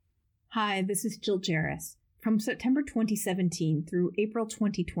Hi, this is Jill Jarris. From September 2017 through April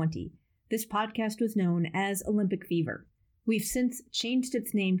 2020, this podcast was known as Olympic Fever. We've since changed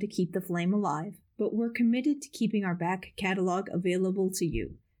its name to keep the flame alive, but we're committed to keeping our back catalog available to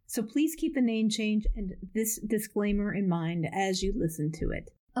you. So please keep the name change and this disclaimer in mind as you listen to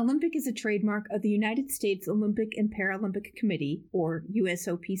it. Olympic is a trademark of the United States Olympic and Paralympic Committee, or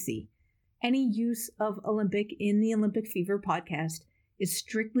USOPC. Any use of Olympic in the Olympic Fever podcast is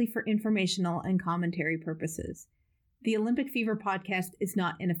strictly for informational and commentary purposes. The Olympic Fever podcast is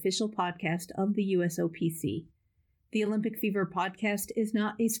not an official podcast of the USOPC. The Olympic Fever podcast is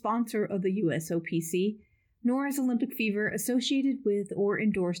not a sponsor of the USOPC, nor is Olympic Fever associated with or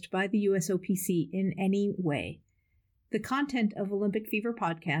endorsed by the USOPC in any way. The content of Olympic Fever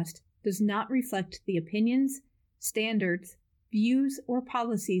podcast does not reflect the opinions, standards, views, or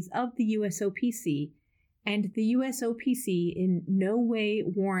policies of the USOPC, and the USOPC in no way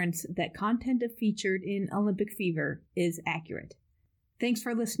warrants that content featured in Olympic Fever is accurate. Thanks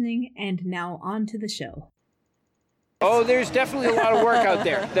for listening, and now on to the show. Oh, there's definitely a lot of work out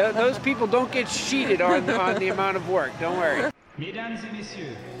there. Those people don't get cheated on the amount of work. Don't worry. Mesdames et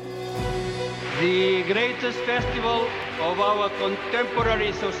messieurs, the greatest festival of our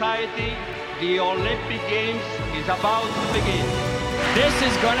contemporary society, the Olympic Games, is about to begin. This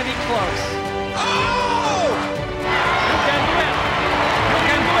is going to be close. Oh! You can do it! You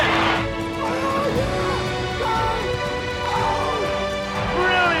can do it!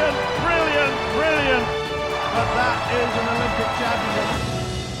 Brilliant, brilliant, brilliant! But that is an Olympic championship.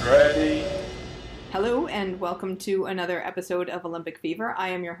 Ready? Hello and welcome to another episode of Olympic Fever. I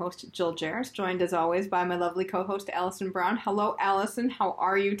am your host, Jill Jarris, joined as always by my lovely co-host, Allison Brown. Hello, Allison. How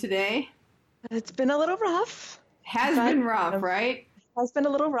are you today? It's been a little rough. Has been rough, right? Has been a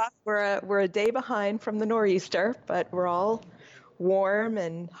little rough. We're a day behind from the nor'easter, but we're all warm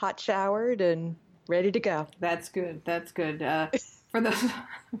and hot showered and ready to go. That's good. That's good. For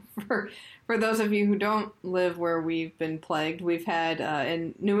those of you who don't live where we've been plagued, we've had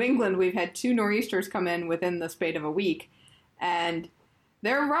in New England we've had 2 nor'easters come in within the span of a week, and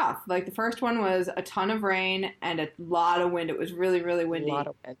they're rough. Like the first one was a ton of rain and a lot of wind. It was really, really windy. A lot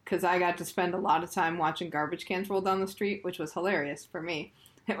of wind. Because I got to spend a lot of time watching garbage cans roll down the street, which was hilarious for me.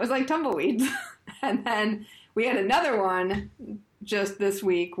 It was like tumbleweeds. And then we had another one just this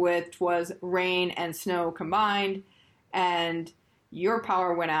week, which was rain and snow combined. And your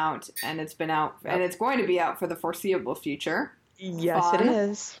power went out, and it's been out, and it's going to be out for the foreseeable future. Yes, Fun. it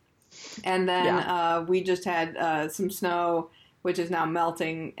is. And then we just had some snow, which is now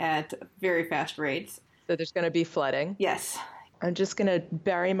melting at very fast rates. So there's going to be flooding. Yes. I'm just going to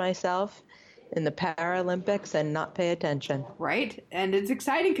bury myself in the Paralympics and not pay attention. Right. And it's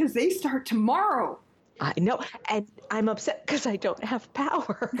exciting because they start tomorrow. I know. And I'm upset because I don't have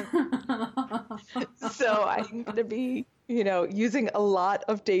power. So I'm going to be, using a lot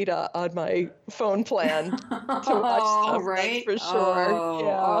of data on my phone plan to watch stuff. Right? That's for sure.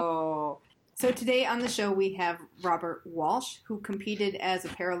 Oh. So today on the show we have Robert Walsh, who competed as a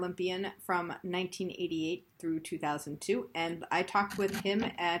Paralympian from 1988 through 2002, and I talked with him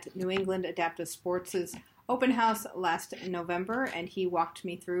at New England Adaptive Sports' open house last November, and he walked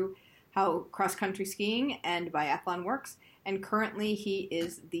me through how cross-country skiing and biathlon works, and currently he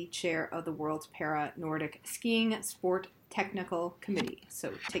is the chair of the World's Para-Nordic Skiing Sport Technical Committee.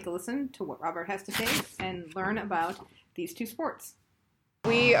 So take a listen to what Robert has to say and learn about these 2 sports.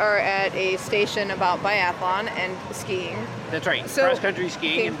 We are at a station about biathlon and skiing. That's right. So, cross-country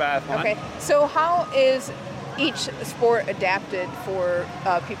skiing and biathlon. Okay. So how is each sport adapted for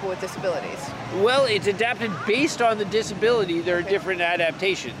people with disabilities? Well, it's adapted based on the disability. There are different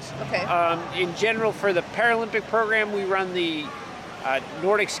adaptations. Okay. In general, for the Paralympic program, we run the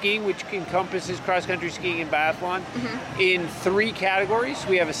Nordic skiing, which encompasses cross-country skiing and biathlon, in 3 categories.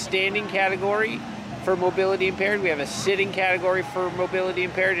 We have a standing category for mobility impaired, we have a sitting category for mobility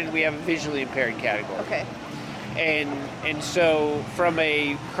impaired, and we have a visually impaired category. Okay. And so from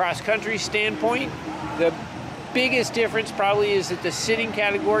a cross-country standpoint, the biggest difference probably is that the sitting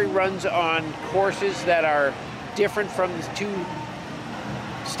category runs on courses that are different from the 2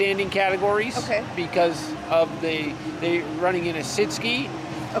 standing categories. Okay. Because of they running in a sit ski.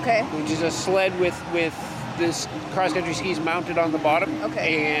 Okay. Which is a sled with this cross-country skis mounted on the bottom.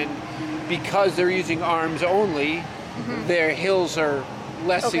 Okay. And because they're using arms only, their hills are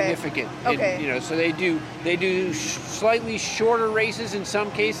less Okay. significant. Okay. So they do slightly shorter races in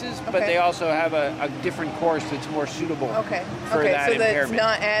some cases, but Okay. they also have a different course that's more suitable Okay. for Okay. that So that's impairment.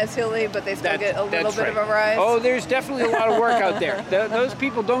 not as hilly, but they still get a little That's bit right. of a rise. Oh, there's definitely a lot of work out there. Those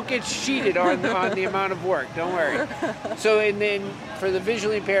people don't get cheated on the amount of work. Don't worry. So, and then for the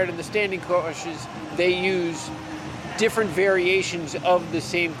visually impaired and the standing courses, they use different variations of the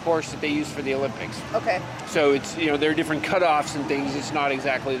same course that they use for the Olympics. Okay. So it's, there are different cutoffs and things. It's not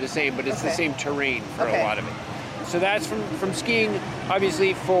exactly the same, but it's the Okay. same terrain for Okay. a lot of it. So that's from skiing.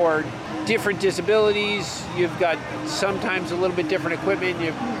 Obviously, for different disabilities, you've got sometimes a little bit different equipment.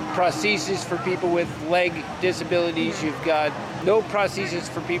 You have prostheses for people with leg disabilities. You've got no prostheses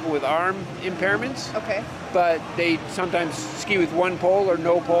for people with arm impairments. Okay. But they sometimes ski with one pole or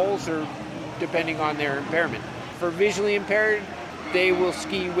no poles, or depending on their impairment. For visually impaired, they will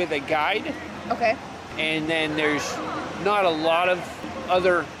ski with a guide. Okay. And then there's not a lot of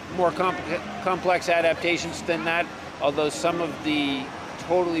other more complex adaptations than that, although some of the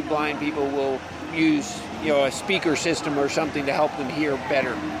totally blind people will use a speaker system or something to help them hear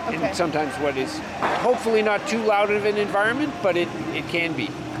better. Okay. And sometimes what is hopefully not too loud of an environment, but it can be.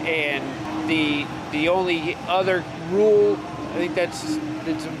 And the only other rule, I think that's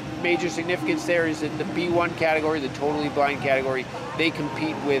a major significance there, is that the B1 category, the totally blind category, they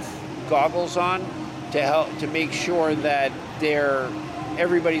compete with goggles on to make sure that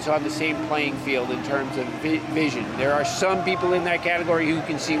everybody's on the same playing field in terms of vision. There are some people in that category who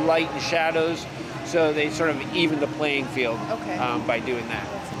can see light and shadows, so they sort of even the playing field by doing that.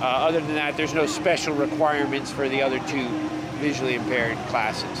 Other than that, there's no special requirements for the other two visually impaired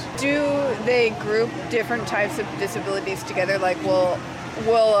classes. Do they group different types of disabilities together? Like, will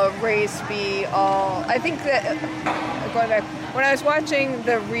a race be all... I think that, going back, when I was watching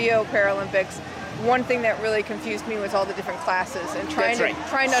the Rio Paralympics, one thing that really confused me was all the different classes and trying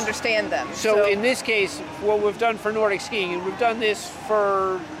to understand them. So in this case, what we've done for Nordic skiing, and we've done this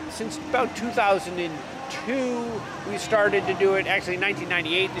since about 2002, we started to do it, actually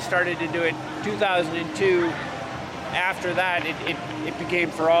 1998 we started to do it, 2002, after that it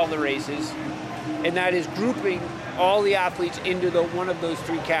became for all the races, and that is grouping all the athletes into one of those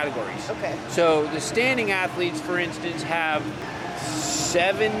three categories. Okay. So the standing athletes, for instance, have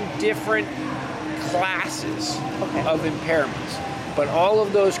 7 different classes of impairments, but all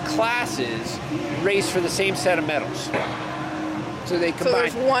of those classes race for the same set of medals. So they combine. So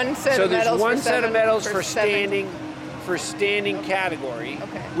there's one set of medals. So there's one set of medals for standing. standing category,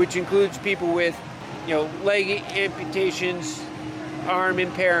 Okay. which includes people with, leg amputations, arm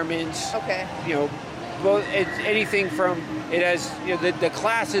impairments. Okay. Both. It's anything from it has. The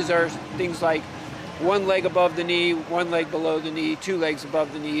classes are things like one leg above the knee, one leg below the knee, 2 legs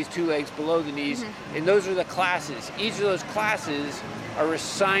above the knees, 2 legs below the knees, and those are the classes. Each of those classes are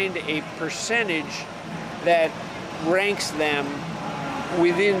assigned a percentage that ranks them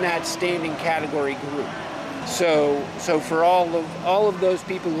within that standing category group. So for all of those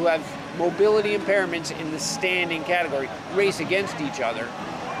people who have mobility impairments in the standing category race against each other,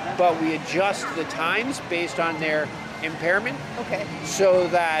 but we adjust the times based on their impairment, so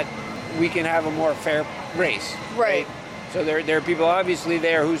that we can have a more fair race. Right. So there are people obviously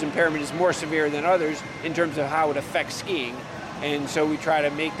there whose impairment is more severe than others in terms of how it affects skiing, and so we try to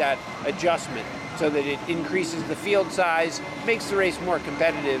make that adjustment so that it increases the field size, makes the race more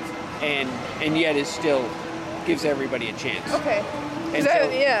competitive, and yet it still gives everybody a chance. Okay. And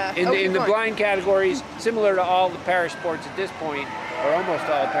so in the blind categories, similar to all the para sports at this point, or almost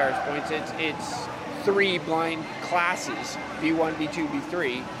all para sports, it's 3 blind classes, B1, B2,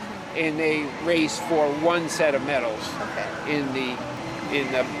 B3, and they race for one set of medals in the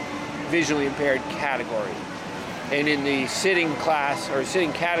visually impaired category. And in the sitting class or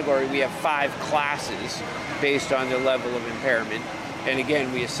sitting category, we have 5 classes based on their level of impairment. And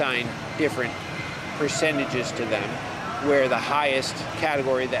again, we assign different percentages to them, where the highest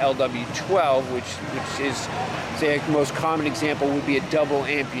category, the LW12, which is, say, the most common example would be a double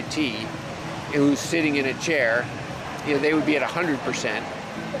amputee who's sitting in a chair, they would be at 100%,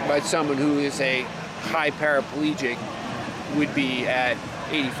 but someone who is a high paraplegic would be at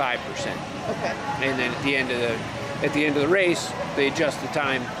 85%. Okay. And then at the end of the race, they adjust the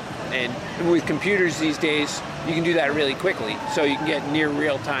time, and with computers these days, you can do that really quickly, so you can get near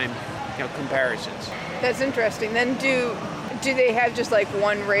real-time comparisons. That's interesting. Then do they have just like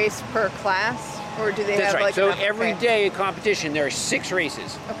one race per class, or do they That's have right. like... So every day of competition, there are 6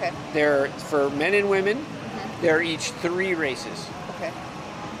 races. Okay. They're for men and women. There are each 3 races. Okay.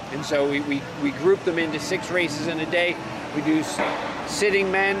 And so we group them into 6 races in a day. We do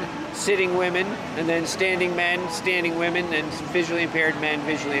sitting men, sitting women, and then standing men, standing women, and visually impaired men,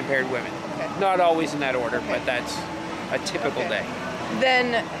 visually impaired women. Okay. Not always in that order, Okay. but that's a typical day.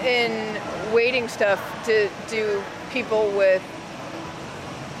 Then in weighting stuff, do people with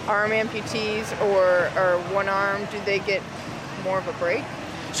arm amputees or one arm, do they get more of a break?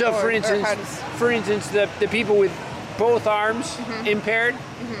 So for instance, the people with both arms impaired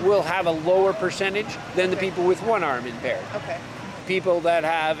will have a lower percentage than the people with one arm impaired. Okay. People that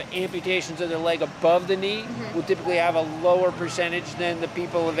have amputations of their leg above the knee will typically have a lower percentage than the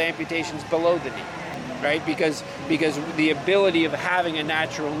people with amputations below the knee, right? Because the ability of having a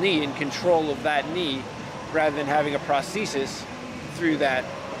natural knee and control of that knee, rather than having a prosthesis through that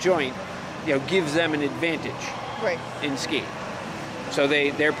joint, gives them an advantage in skiing. So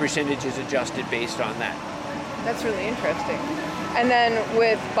their percentage is adjusted based on that. That's really interesting. And then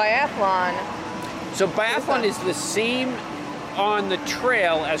with biathlon. So biathlon is the same on the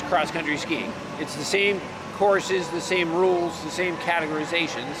trail as cross-country skiing. It's the same courses, the same rules, the same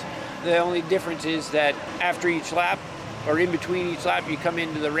categorizations. The only difference is that after each lap, or in between each lap, you come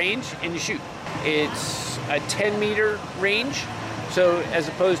into the range and you shoot. It's a 10-meter range, so as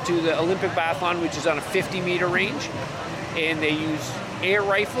opposed to the Olympic biathlon, which is on a 50-meter range, and they use air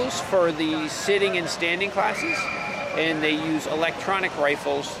rifles for the sitting and standing classes, and they use electronic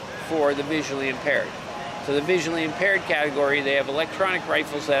rifles for the visually impaired. So the visually impaired category, they have electronic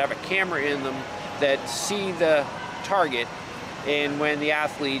rifles that have a camera in them that see the target, and when the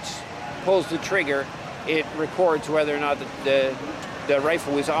athlete pulls the trigger, it records whether or not the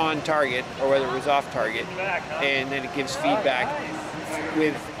rifle was on target or whether it was off target, and then it gives feedback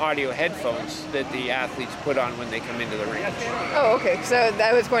with audio headphones that the athletes put on when they come into the range. Oh, okay. So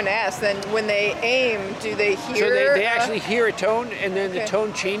I was going to ask then, when they aim, do they hear? So they actually hear a tone, and then the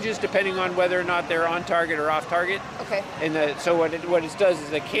tone changes depending on whether or not they're on target or off target. Okay. And so what it does is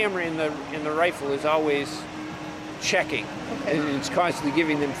the camera in the rifle is always checking, and it's constantly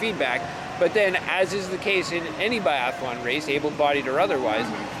giving them feedback. But then, as is the case in any biathlon race, able-bodied or otherwise,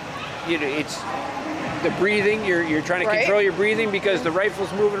 it's the breathing. You're trying to control your breathing because the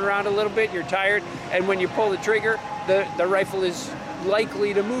rifle's moving around a little bit. You're tired, and when you pull the trigger, the rifle is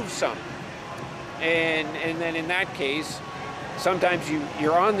likely to move some. And then in that case, sometimes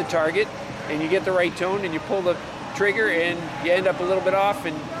you're on the target and you get the right tone and you pull the trigger and you end up a little bit off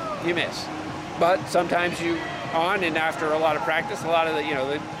and you miss. But sometimes you on, and after a lot of practice, a lot of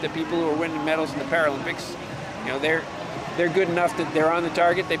the people who are winning medals in the Paralympics, they're good enough that they're on the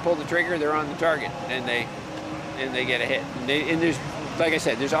target, they pull the trigger, they're on the target, and they get a hit. And there's, like I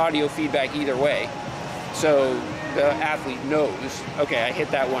said, there's audio feedback either way, so the athlete knows, okay, I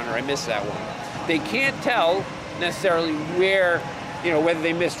hit that one or I missed that one. They can't tell necessarily where, whether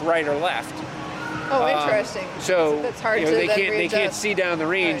they missed right or left. Oh, interesting. So that's hard to they can't see down the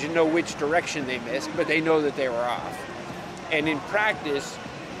range and know which direction they missed, but they know that they were off. And in practice,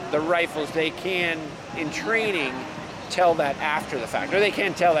 the rifles, they can, in training, tell that after the fact. Or they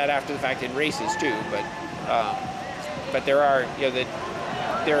can tell that after the fact in races too, but there are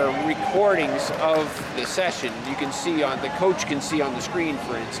there are recordings of the session. You can see the coach can see on the screen,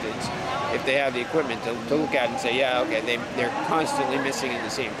 for instance, if they have the equipment to look at and say, yeah, okay, they're constantly missing in the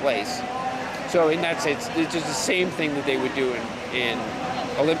same place. So in that sense, it's just the same thing that they would do in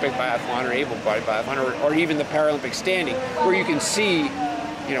Olympic biathlon or able-bodied biathlon, or even the Paralympic standing, where you can see,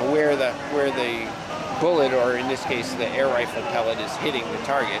 where the bullet, or in this case, the air rifle pellet, is hitting the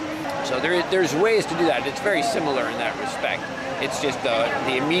target. So there's ways to do that. It's very similar in that respect. It's just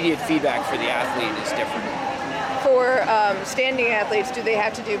the immediate feedback for the athlete is different. For standing athletes, do they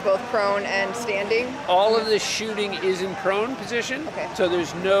have to do both prone and standing? All of the shooting is in prone position. Okay. So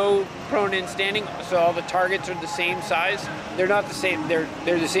there's no prone and standing. So all the targets are the same size. They're not the same. They're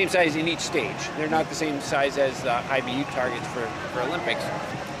the same size in each stage. They're not the same size as the IBU targets for Olympics.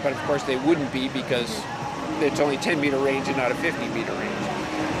 But of course they wouldn't be because it's only 10-meter range and not a 50-meter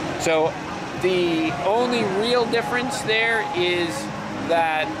range. So the only real difference there is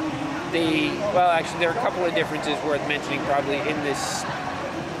that actually there are a couple of differences worth mentioning probably. In this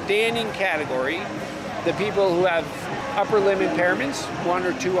standing category, the people who have upper limb impairments, one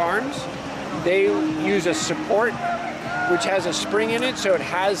or two arms, they use a support which has a spring in it, so it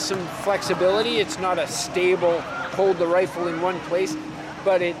has some flexibility. It's not a stable, hold the rifle in one place,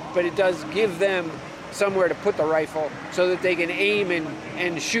 but it does give them somewhere to put the rifle so that they can aim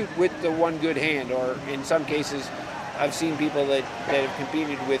and shoot with the one good hand. Or in some cases, I've seen people that have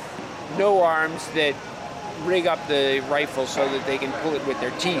competed with no arms that rig up the rifle so that they can pull it with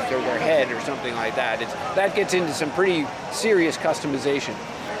their teeth or their head or something like that. That gets into some pretty serious customization.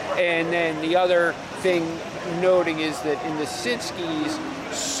 And then the other thing noting is that in the sit skis,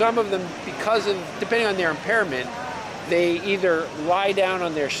 some of them, depending on their impairment, they either lie down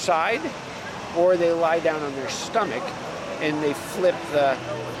on their side or they lie down on their stomach, and they flip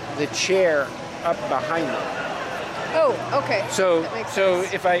the chair up behind them. Oh, okay. So that makes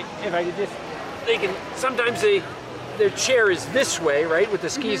sense. if I could just, they can sometimes their chair is this way, right, with the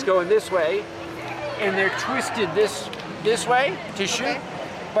skis going this way, and they're twisted this way to shoot. Okay.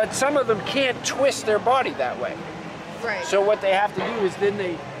 But some of them can't twist their body that way. Right. So what they have to do is then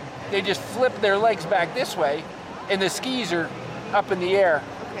they just flip their legs back this way, and the skis are up in the air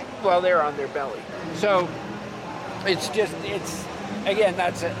while they're on their belly. So it's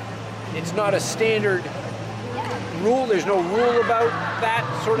not a standard rule. There's no rule about that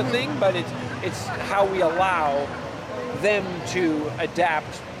sort of thing, but it's how we allow them to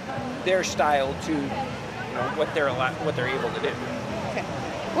adapt their style to what they're able to do. Okay.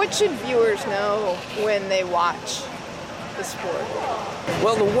 What should viewers know when they watch the sport?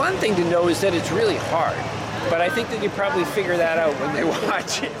 Well, the one thing to know is that it's really hard, but I think that you probably figure that out when they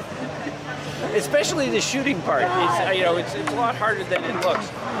watch it. Especially the shooting part. It's a lot harder than it looks.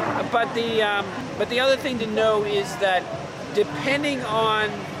 But the other thing to know is that depending on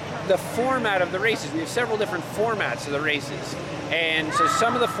the format of the races, we have several different formats of the races, and so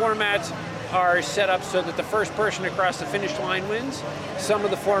some of the formats are set up so that the first person across the finish line wins. Some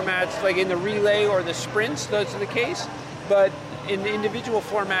of the formats, like in the relay or the sprints, those are the case. But in the individual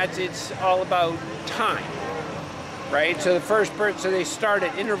formats, it's all about time, right? So the first person, so they start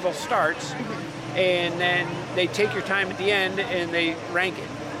at interval starts, and then they take your time at the end and they rank it.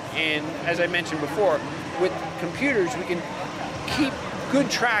 And as I mentioned before, with computers, we can keep good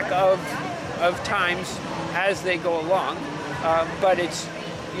track of times as they go along, but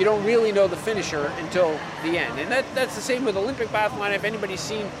you don't really know the finisher until the end. And that's the same with Olympic biathlon. If anybody's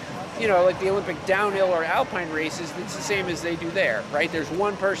seen, like the Olympic downhill or alpine races, it's the same as they do there, right? There's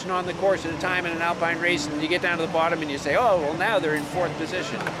one person on the course at a time in an alpine race, and you get down to the bottom and you say, oh, well, now they're in fourth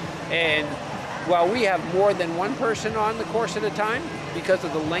position. And while we have more than one person on the course at a time, because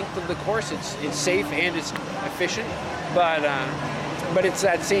of the length of the course, it's safe and it's efficient, but it's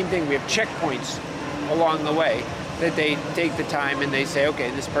that same thing. We have checkpoints along the way that they take the time and they say,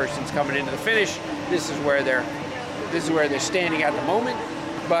 okay, this person's coming into the finish. This is where they're standing at the moment.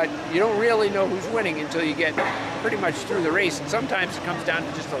 But you don't really know who's winning until you get pretty much through the race, and sometimes it comes down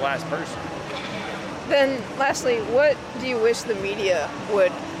to just the last person. Then, lastly, what do you wish the media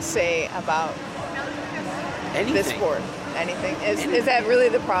would say about this sport? Anything? Is that really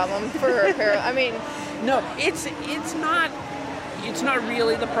the problem for I mean, no, it's not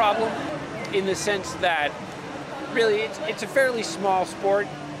really the problem, in the sense that really it's a fairly small sport.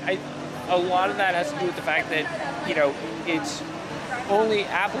 A lot of that has to do with the fact that it's only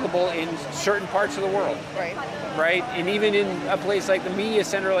applicable in certain parts of the world. Right? And even in a place like the media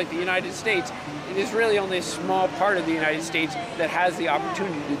center like the United States, it is really only a small part of the United States that has the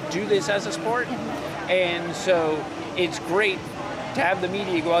opportunity to do this as a sport. And so it's great to have the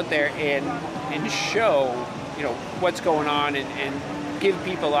media go out there and show, what's going on and give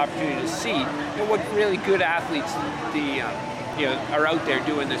people the opportunity to see what really good athletes are out there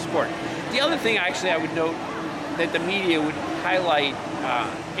doing this sport. The other thing actually I would note that the media would highlight,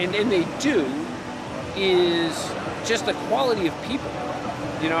 and they do, is just the quality of people.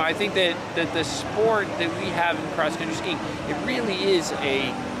 I think that the sport that we have in cross-country skiing, it really is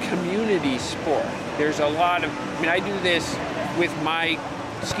a community sport. There's a lot of, I do this with my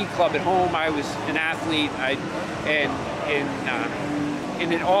ski club at home. I was an athlete, and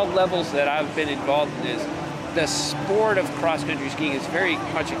at all levels that I've been involved in this, the sport of cross-country skiing is very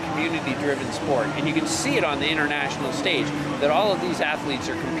much a community-driven sport, and you can see it on the international stage that all of these athletes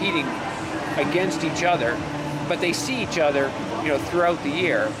are competing against each other, but they see each other, throughout the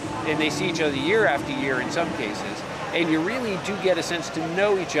year, and they see each other year after year in some cases, and you really do get a sense to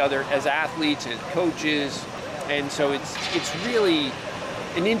know each other as athletes and coaches, and so it's really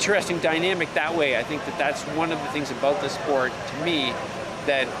an interesting dynamic that way. I think that's one of the things about the sport, to me,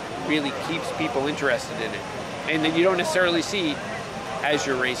 that really keeps people interested in it, and that you don't necessarily see as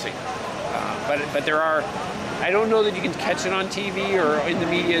you're racing. But there are, I don't know that you can catch it on TV or in the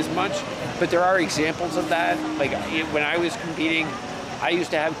media as much, but there are examples of that. Like when I was competing, I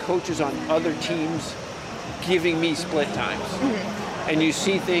used to have coaches on other teams giving me split times. And you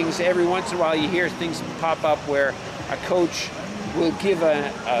see things, every once in a while you hear things pop up where a coach will give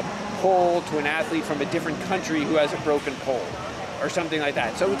a pole to an athlete from a different country who has a broken pole, or something like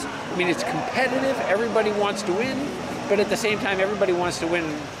that. So it's competitive, everybody wants to win, but at the same time everybody wants to win,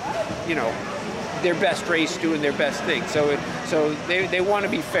 their best race, doing their best thing. So they want to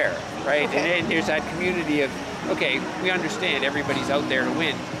be fair. right? Okay. And there's that community of, okay, we understand everybody's out there to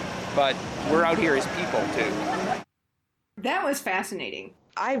win, but we're out here as people too. That was fascinating.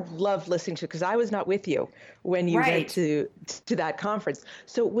 I love listening to, because I was not with you when you Right. went to that conference.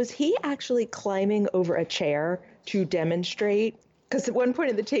 So was he actually climbing over a chair to demonstrate? Because at one point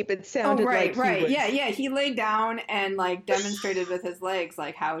in the tape, it sounded like he was... Yeah. He laid down and like demonstrated with his legs,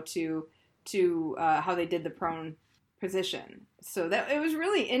 like how how they did the prone position. So that it was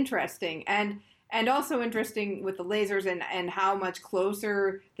really interesting, and also interesting with the lasers and how much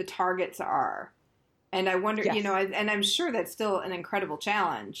closer the targets are. And I wonder, Yes. you know, and I'm sure that's still an incredible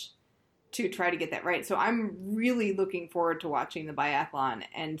challenge to try to get that right. So I'm really looking forward to watching the biathlon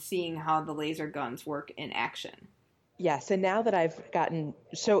and seeing how the laser guns work in action. Yes, and now that I've gotten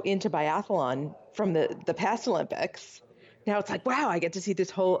so into biathlon from the past Olympics, now it's like, wow, I get to see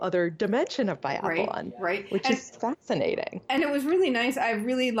this whole other dimension of biathlon, Right. which is fascinating. And it was really nice. I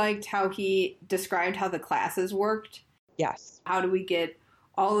really liked how he described how the classes worked. Yes. How do we get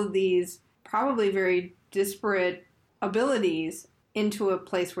all of these probably very disparate abilities into a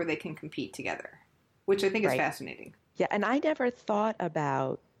place where they can compete together, which I think is fascinating. Yeah, and I never thought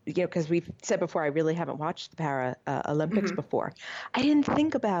about, you know, because we've said before, I really haven't watched the Paralympics before. I didn't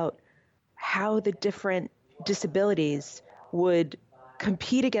think about how the different disabilities would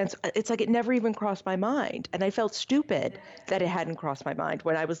compete against. It's like it never even crossed my mind. And I felt stupid that it hadn't crossed my mind.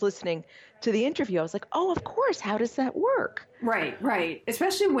 When I was listening to the interview, I was like, oh, of course. How does that work? Right.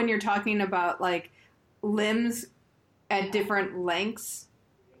 Especially when you're talking about like limbs at different lengths.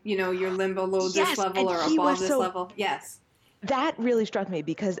 You know, your limb below this level or above this level. Yes. That really struck me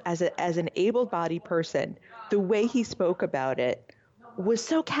because as an able-bodied person, the way he spoke about it was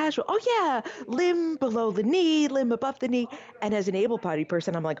so casual. Oh, yeah, limb below the knee, limb above the knee. And as an able-bodied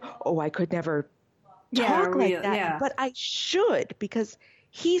person, I'm like, oh, I could never talk like that. Yeah. But I should, because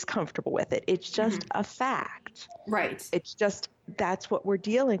he's comfortable with it. It's just a fact. Right. It's just that's what we're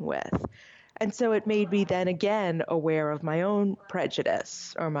dealing with. And so it made me then again aware of my own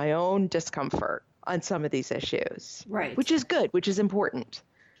prejudice or my own discomfort on some of these issues. Right. Which is good, which is important,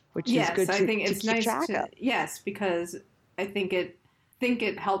 which is good I think it's keep nice track of. Yes, because I think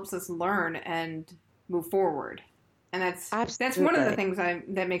it helps us learn and move forward. And that's one of the things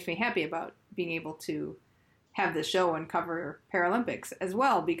that makes me happy about being able to have the show and cover Paralympics as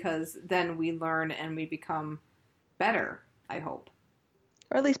well, because then we learn and we become better, I hope.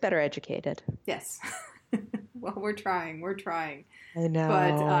 Or at least better educated. Yes. Well, we're trying. I know.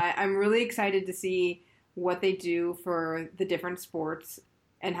 But I'm really excited to see what they do for the different sports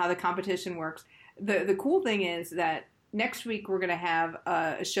and how the competition works. The cool thing is that next week we're going to have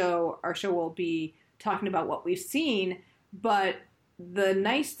a show. Our show will be talking about what we've seen. But the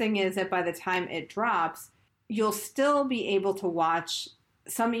nice thing is that by the time it drops, you'll still be able to watch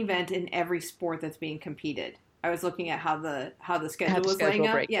some event in every sport that's being competed. I was looking at how the schedule was laying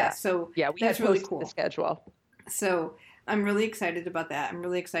out. Yeah, so we that's had really posted cool. the schedule. So I'm really excited about that. I'm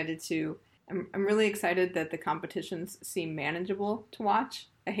really excited that the competitions seem manageable to watch.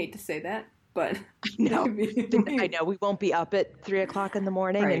 I hate to say that, but I know we won't be up at 3:00 in the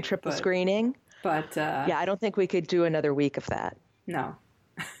morning and triple screening. But I don't think we could do another week of that. No,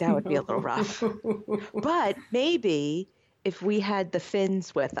 that would be a little rough. But maybe if we had the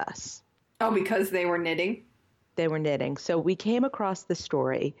Finns with us. Oh, because they were knitting. They were knitting. So we came across the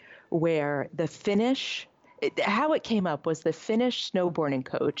story where how it came up was the Finnish snowboarding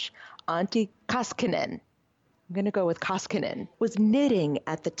coach, Antti Koskinen, I'm going to go with Koskinen, was knitting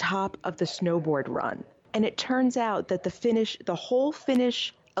at the top of the snowboard run. And it turns out that the whole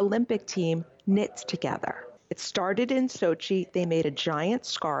Finnish Olympic team knits together. It started in Sochi. They made a giant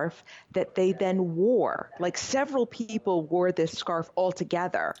scarf that they then wore. Like several people wore this scarf all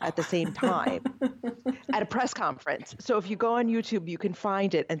together at the same time at a press conference. So if you go on YouTube, you can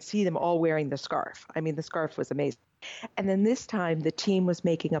find it and see them all wearing the scarf. I mean, the scarf was amazing. And then this time, the team was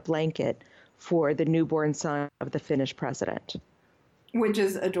making a blanket for the newborn son of the Finnish president. Which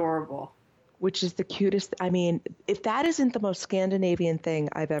is adorable. Which is the cutest. I mean, if that isn't the most Scandinavian thing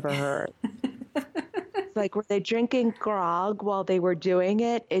I've ever heard. Like, were they drinking grog while they were doing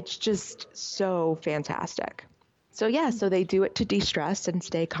it? It's just so fantastic. So, so they do it to de-stress and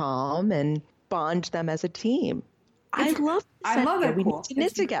stay calm and bond them as a team. I love that. We cool. need to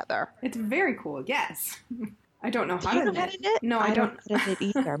knit together. It's very cool, yes. I don't know how to knit. No, I don't know how to knit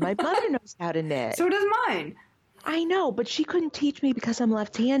either. My mother knows how to knit. So does mine. I know, but she couldn't teach me because I'm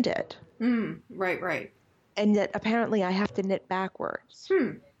left-handed. Right. And that apparently I have to knit backwards.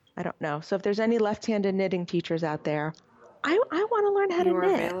 I don't know. So if there's any left-handed knitting teachers out there, I want to learn how to knit. You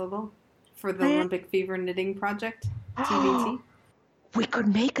are available for the Olympic Fever Knitting Project, TBT? We could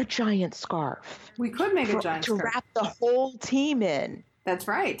make a giant scarf. We could make a giant to scarf. wrap the whole team in. That's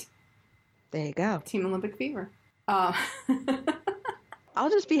right. There you go. Team Olympic fever. I'll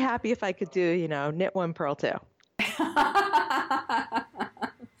just be happy if I could do, knit one, purl two.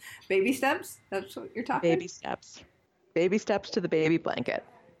 Baby steps? That's what you're talking? Baby steps. Baby steps to the baby blanket.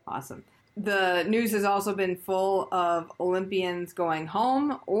 Awesome. The news has also been full of Olympians going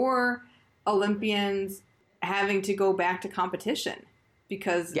home or Olympians having to go back to competition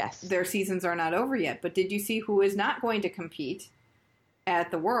because their seasons are not over yet. But did you see who is not going to compete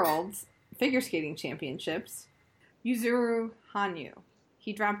at the World's Figure Skating Championships? Yuzuru Hanyu.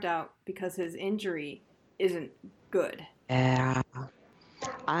 He dropped out because his injury isn't good. Yeah.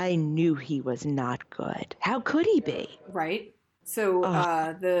 I knew he was not good. How could he be? Right. So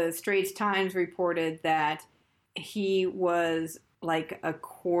the Straits Times reported that he was like a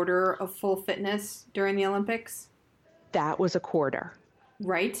quarter of full fitness during the Olympics. That was a quarter.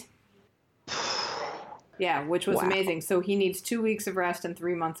 Right. Yeah, which was amazing. So he needs 2 weeks of rest and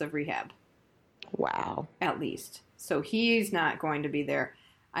 3 months of rehab. Wow. At least. So he's not going to be there.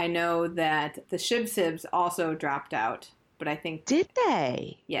 I know that the Shib-Sibs also dropped out, but I think... Did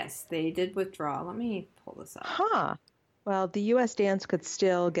they? Yes, they did withdraw. Let me pull this up. Huh. Well, the U.S. dance could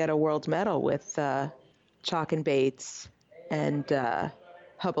still get a world medal with Chalk and Bates and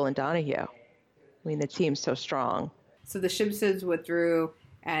Hubble and Donahue. I mean, the team's so strong. So the Shib-Sibs withdrew,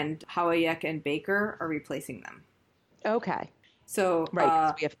 and Hawayek and Baker are replacing them. Okay. So right,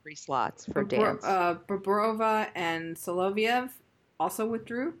 'cause we have 3 slots for dance. Bobrova and Soloviev also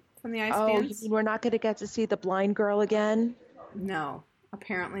withdrew from the ice dance. Oh, you mean we're not going to get to see the blind girl again? No,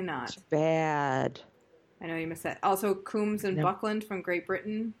 apparently not. It's bad. I know you missed that. Also, Coombs and Buckland from Great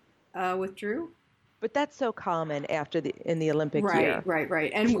Britain withdrew. But that's so common in the Olympic year.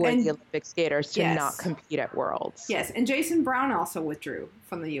 Right. And for the Olympic skaters to not compete at Worlds. Yes, and Jason Brown also withdrew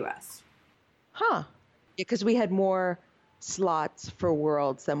from the U.S. Huh. Because we had more slots for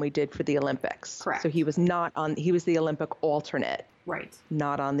Worlds than we did for the Olympics. Correct. So he was the Olympic alternate. Right.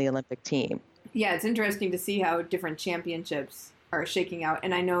 Not on the Olympic team. Yeah, it's interesting to see how different championships are shaking out.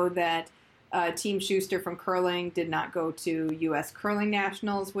 And I know that Team Schuster from curling did not go to U.S. Curling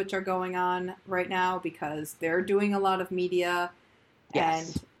Nationals, which are going on right now because they're doing a lot of media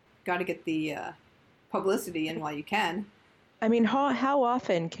and got to get the publicity in while you can. I mean, how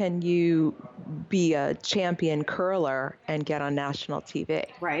often can you be a champion curler and get on national TV?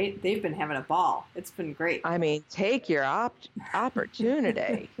 Right. They've been having a ball. It's been great. I mean, take your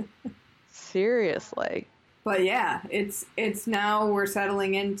opportunity. Seriously. But yeah, it's now we're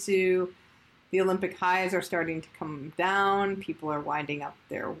settling into the Olympic highs are starting to come down. People are winding up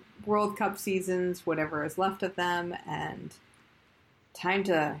their World Cup seasons, whatever is left of them, and time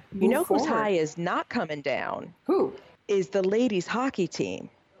to move forward. Whose high is not coming down? Who? Is the ladies hockey team.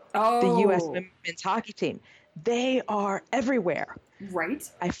 Oh. The U.S. women's hockey team. They are everywhere. Right.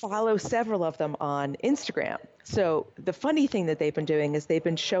 I follow several of them on Instagram. So the funny thing that they've been doing is they've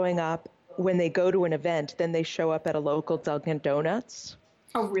been showing up when they go to an event, then they show up at a local Dunkin' Donuts.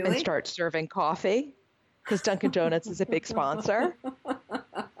 Oh, really? And start serving coffee because Dunkin' Donuts is a big sponsor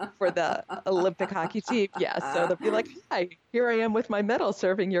for the Olympic hockey team. Yeah, so they'll be like, hi, here I am with my medal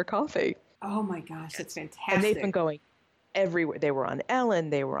serving your coffee. Oh, my gosh, that's fantastic. And they've been going everywhere. They were on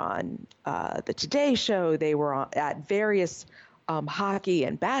Ellen. They were on the Today Show. They were at various hockey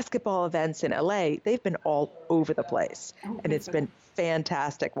and basketball events in LA. They've been all over the place. Oh, and it's been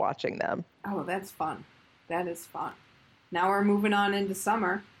fantastic watching them. Oh, that's fun. That is fun. Now we're moving on into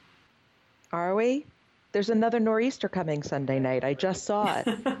summer. Are we? There's another nor'easter coming Sunday night. I just saw it.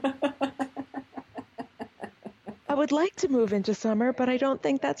 I would like to move into summer, but I don't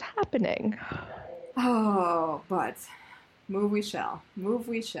think that's happening. Oh, but move we shall. Move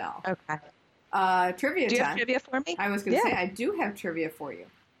we shall. Okay. Trivia time. Do you have trivia for me? I was going to say, I do have trivia for you.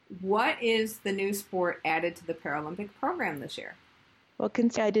 What is the new sport added to the Paralympic program this year? Well,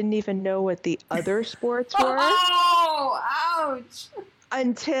 I didn't even know what the other sports were. Oh, ouch.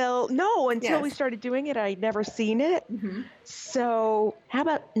 Until we started doing it, I'd never seen it. Mm-hmm. So how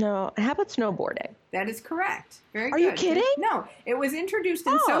about snowboarding? That is correct. Very good. Are you kidding? No, it was introduced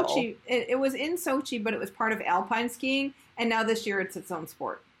in Sochi. It was in Sochi, but it was part of alpine skiing, and now this year it's its own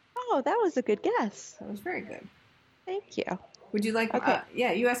sport. Oh, that was a good guess. That was very good. Thank you. Would you like? Okay.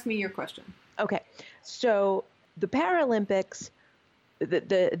 You asked me your question. Okay, so the Paralympics.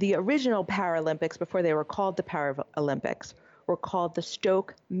 The original Paralympics, before they were called the Paralympics, were called the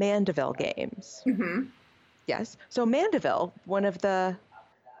Stoke Mandeville Games. Mm-hmm. Yes. So Mandeville, one of the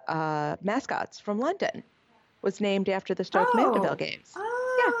mascots from London, was named after the Stoke Mandeville Games.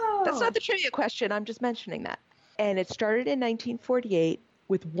 Oh. Yeah. That's not the trivia question. I'm just mentioning that. And it started in 1948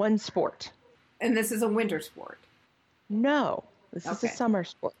 with one sport. And this is a winter sport. No, this is a summer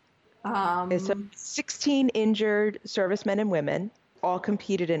sport. It's so 16 injured servicemen and women all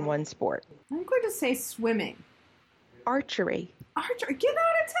competed in one sport. I'm going to say swimming. Archery. Archery. Get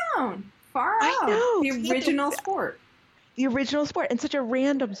out of town. Far out. I know. The original sport. The original sport, and such a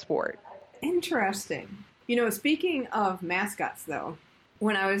random sport. Interesting. You know, speaking of mascots, though,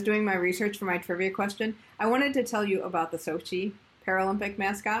 when I was doing my research for my trivia question, I wanted to tell you about the Sochi Paralympic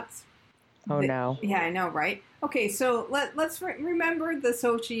mascots. Oh, no. Yeah, I know, right? Okay, so let's remember the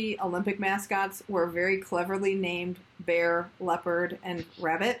Sochi Olympic mascots were very cleverly named bear, leopard, and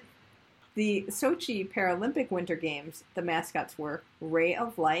rabbit. The Sochi Paralympic Winter Games, the mascots were Ray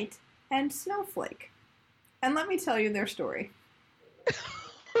of Light and Snowflake. And let me tell you their story.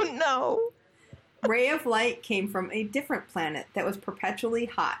 Oh, no. Ray of Light came from a different planet that was perpetually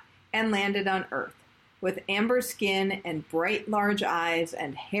hot and landed on Earth. With amber skin and bright large eyes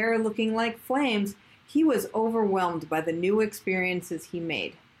and hair looking like flames, he was overwhelmed by the new experiences he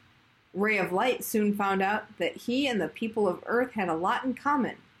made. Ray of Light soon found out that he and the people of Earth had a lot in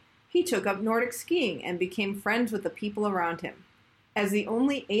common. He took up Nordic skiing and became friends with the people around him. As the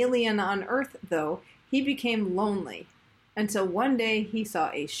only alien on Earth, though, he became lonely, until one day he saw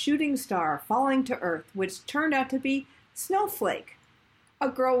a shooting star falling to Earth, which turned out to be Snowflake, a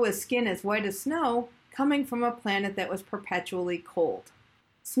girl with skin as white as snow, coming from a planet that was perpetually cold.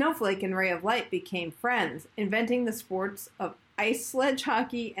 Snowflake and Ray of Light became friends, inventing the sports of ice sledge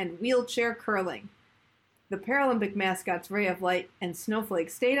hockey and wheelchair curling. The Paralympic mascots Ray of Light and Snowflake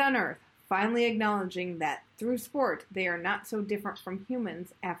stayed on Earth, finally acknowledging that through sport they are not so different from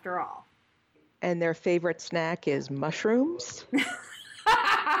humans after all. And their favorite snack is mushrooms?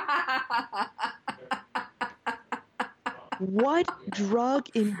 What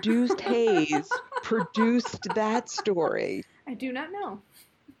drug-induced haze produced that story? I do not know.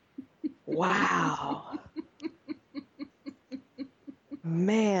 Wow.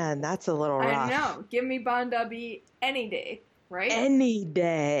 Man, that's a little rough. I know. Give me Bondi any day, right? Any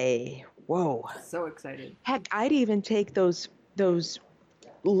day. Whoa. So excited. Heck, I'd even take those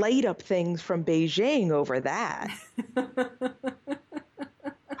light-up things from Beijing over that.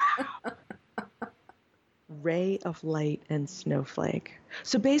 Ray of Light and Snowflake.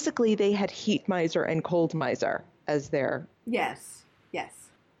 So basically they had Heat Miser and Cold Miser as their... Yes.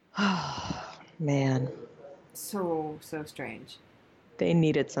 Man. So strange. They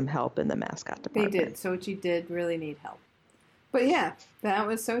needed some help in the mascot department. They did. Sochi did really need help. But yeah, that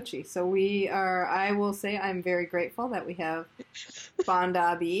was Sochi. So I will say I'm very grateful that we have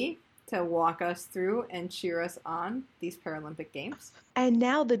Bondi to walk us through and cheer us on these Paralympic Games. And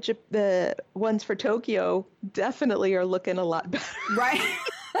now the ones for Tokyo definitely are looking a lot better. Right?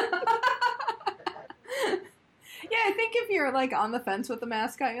 Yeah, I think if you're like on the fence with the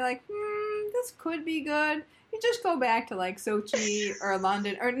mascot, you're like, this could be good. You just go back to like Sochi or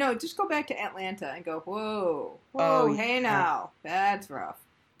London, or no, just go back to Atlanta and go, whoa, hey now, that's rough.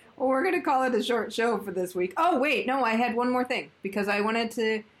 Well, we're going to call it a short show for this week. Oh, wait, no, I had one more thing because I wanted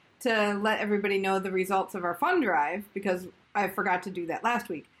to let everybody know the results of our fund drive because I forgot to do that last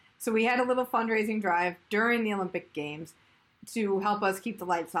week. So we had a little fundraising drive during the Olympic Games to help us keep the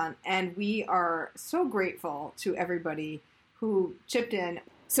lights on, and we are so grateful to everybody who chipped in.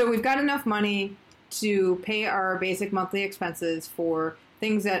 So we've got enough money to pay our basic monthly expenses for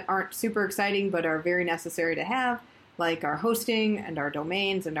things that aren't super exciting but are very necessary to have, like our hosting and our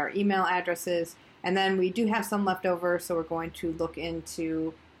domains and our email addresses. And then we do have some left over, so we're going to look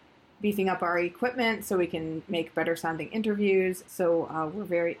into beefing up our equipment so we can make better sounding interviews. So we're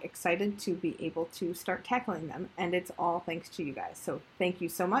very excited to be able to start tackling them. And it's all thanks to you guys. So thank you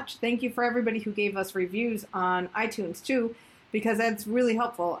so much. Thank you for everybody who gave us reviews on iTunes too, because that's really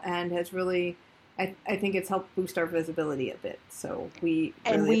helpful and has really, I think it's helped boost our visibility a bit. So we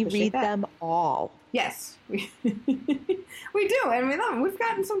read them all. Yes, we do, and we love them. We've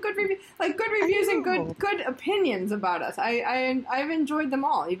gotten some good reviews, and good opinions about us. I've enjoyed them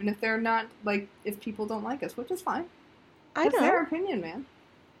all, even if they're not if people don't like us, which is fine. It's their opinion, man.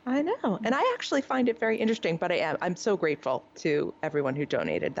 I know, and I actually find it very interesting. But I'm so grateful to everyone who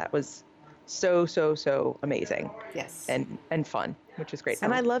donated. That was so amazing. Yes, and fun, which is great.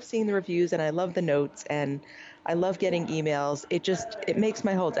 And I love seeing the reviews, and I love the notes, and I love getting emails. It makes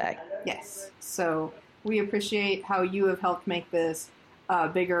my whole day. Yes. So we appreciate how you have helped make this a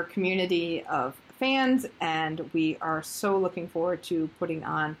bigger community of fans, and we are so looking forward to putting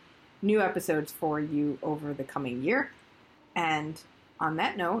on new episodes for you over the coming year. And on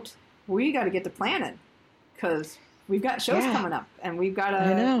that note, we got to get to planning because we've got shows coming up, and we've got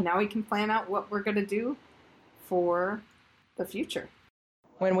to now we can plan out what we're going to do for the future.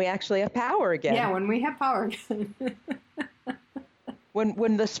 When we actually have power again. Yeah, when we have power again.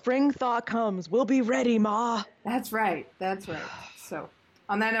 When the spring thaw comes, we'll be ready, Ma. That's right. So,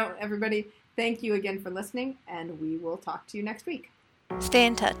 on that note, everybody, thank you again for listening, and we will talk to you next week. Stay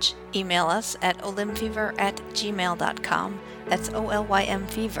in touch. Email us at olymfever@gmail.com. That's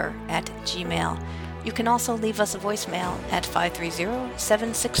olymfever@gmail. You can also leave us a voicemail at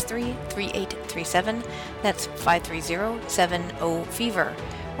 530-763-3837. That's 530-70-FEVER.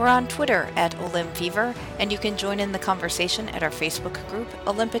 We're on Twitter at OlymFever, and you can join in the conversation at our Facebook group,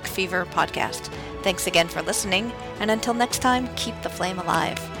 Olympic Fever Podcast. Thanks again for listening, and until next time, keep the flame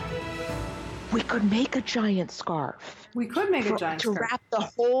alive. We could make a giant scarf. We could make a giant scarf. To wrap the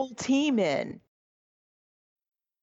whole team in.